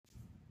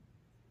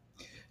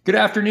Good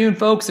afternoon,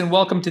 folks, and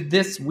welcome to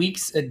this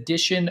week's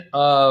edition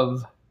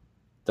of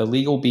the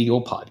Legal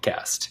Beagle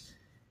podcast.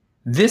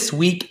 This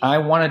week, I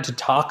wanted to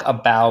talk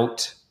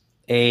about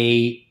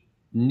a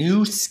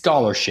new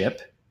scholarship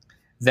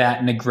that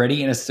Negretti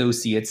and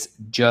Associates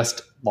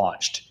just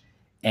launched.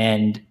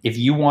 And if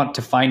you want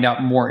to find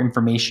out more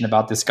information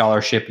about this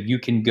scholarship, you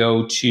can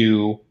go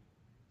to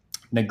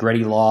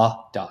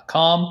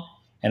negrettilaw.com,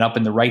 and up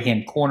in the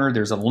right-hand corner,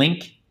 there's a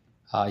link.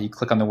 You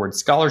click on the word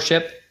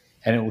scholarship,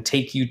 and it will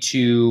take you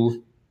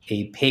to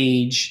a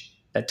page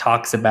that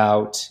talks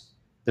about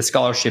the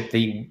scholarship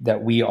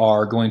that we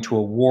are going to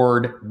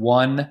award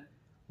one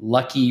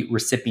lucky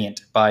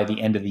recipient by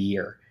the end of the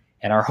year.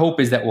 And our hope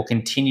is that we'll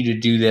continue to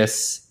do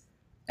this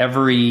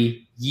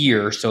every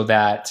year so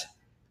that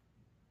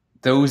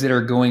those that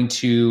are going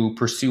to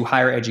pursue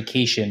higher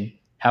education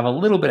have a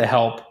little bit of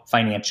help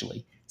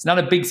financially. It's not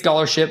a big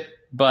scholarship,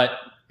 but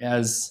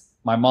as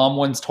my mom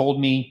once told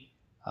me,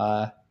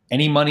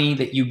 any money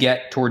that you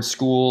get towards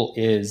school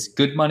is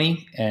good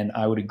money, and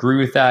I would agree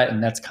with that.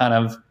 And that's kind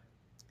of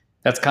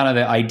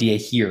the idea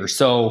here.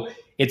 So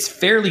it's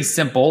fairly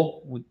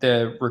simple.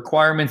 The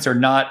requirements are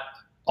not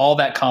all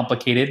that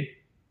complicated.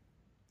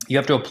 You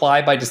have to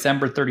apply by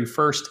December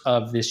 31st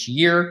of this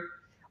year.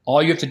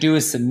 All you have to do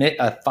is submit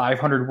a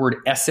 500-word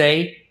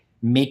essay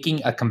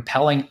making a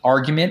compelling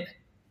argument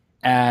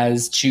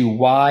as to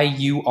why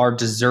you are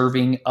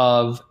deserving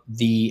of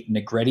the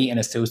Negretti and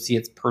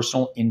Associates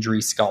Personal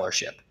Injury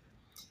Scholarship.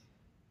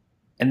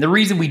 And the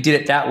reason we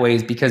did it that way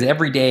is because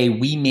every day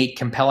we make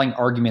compelling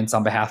arguments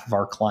on behalf of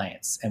our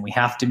clients. And we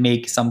have to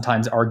make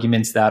sometimes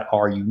arguments that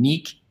are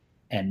unique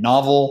and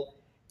novel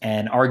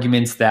and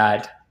arguments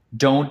that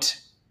don't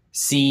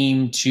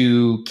seem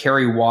to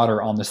carry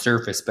water on the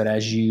surface. But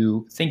as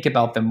you think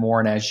about them more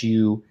and as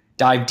you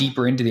dive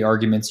deeper into the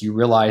arguments, you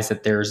realize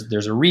that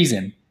there's a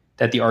reason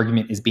that the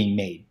argument is being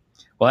made.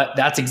 Well,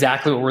 that's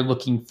exactly what we're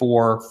looking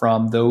for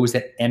from those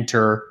that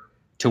enter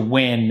to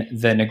win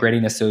the Negretti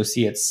and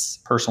Associates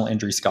Personal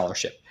Injury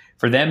Scholarship.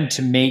 For them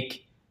to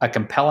make a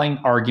compelling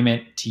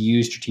argument, to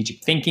use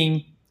strategic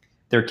thinking,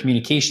 their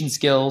communication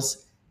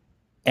skills,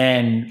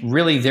 and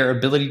really their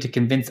ability to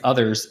convince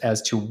others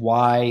as to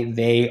why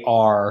they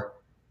are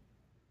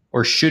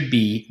or should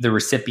be the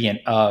recipient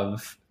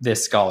of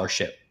this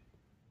scholarship.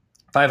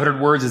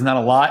 500 words is not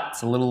a lot.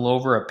 It's a little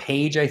over a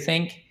page, I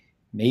think,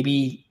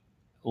 maybe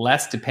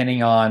less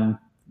depending on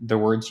the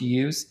words you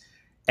use.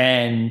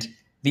 And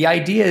the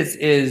idea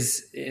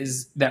is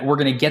that we're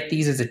going to get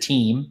these as a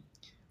team.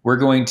 We're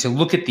going to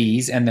look at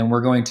these, and then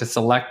we're going to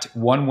select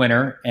one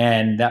winner,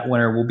 and that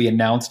winner will be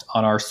announced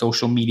on our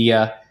social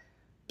media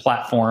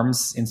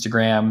platforms,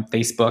 Instagram,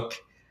 Facebook,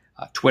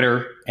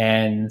 Twitter,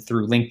 and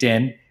through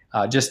LinkedIn,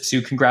 just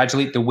to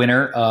congratulate the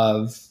winner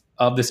of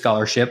the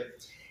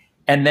scholarship.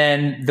 And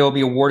then they'll be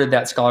awarded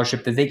that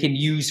scholarship that they can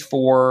use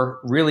for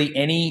really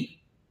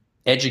any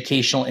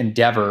educational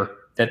endeavor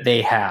that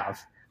they have.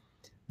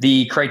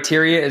 The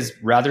criteria is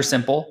rather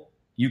simple.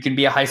 You can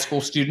be a high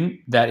school student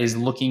that is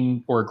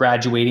looking or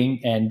graduating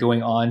and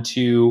going on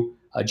to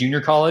a junior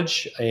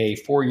college, a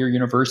four-year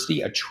university,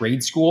 a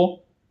trade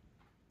school.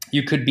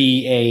 You could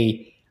be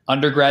a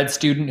undergrad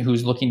student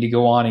who's looking to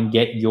go on and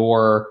get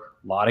your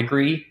law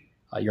degree,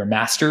 your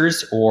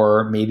master's,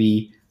 or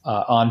maybe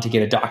on to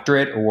get a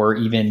doctorate, or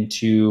even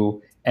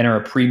to enter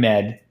a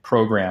pre-med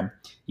program.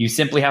 You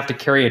simply have to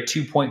carry a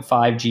 2.5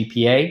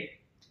 GPA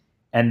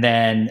and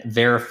then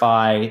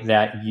verify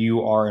that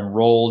you are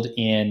enrolled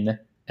in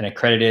an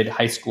accredited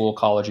high school,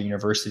 college, or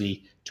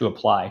university to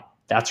apply.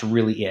 That's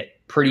really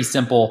it. Pretty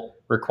simple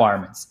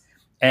requirements.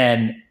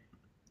 And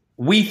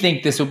we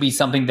think this will be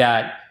something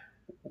that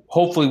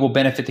hopefully will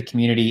benefit the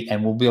community,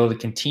 and we'll be able to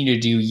continue to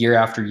do year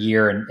after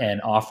year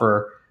and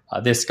offer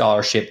this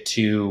scholarship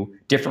to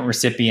different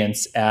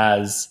recipients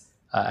as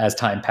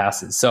time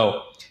passes.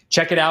 So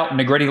check it out,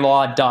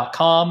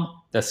 negrettilaw.com.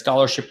 The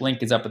scholarship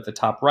link is up at the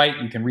top right.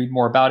 You can read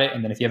more about it.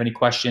 And then if you have any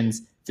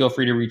questions, feel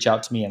free to reach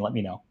out to me and let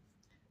me know.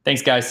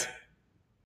 Thanks, guys.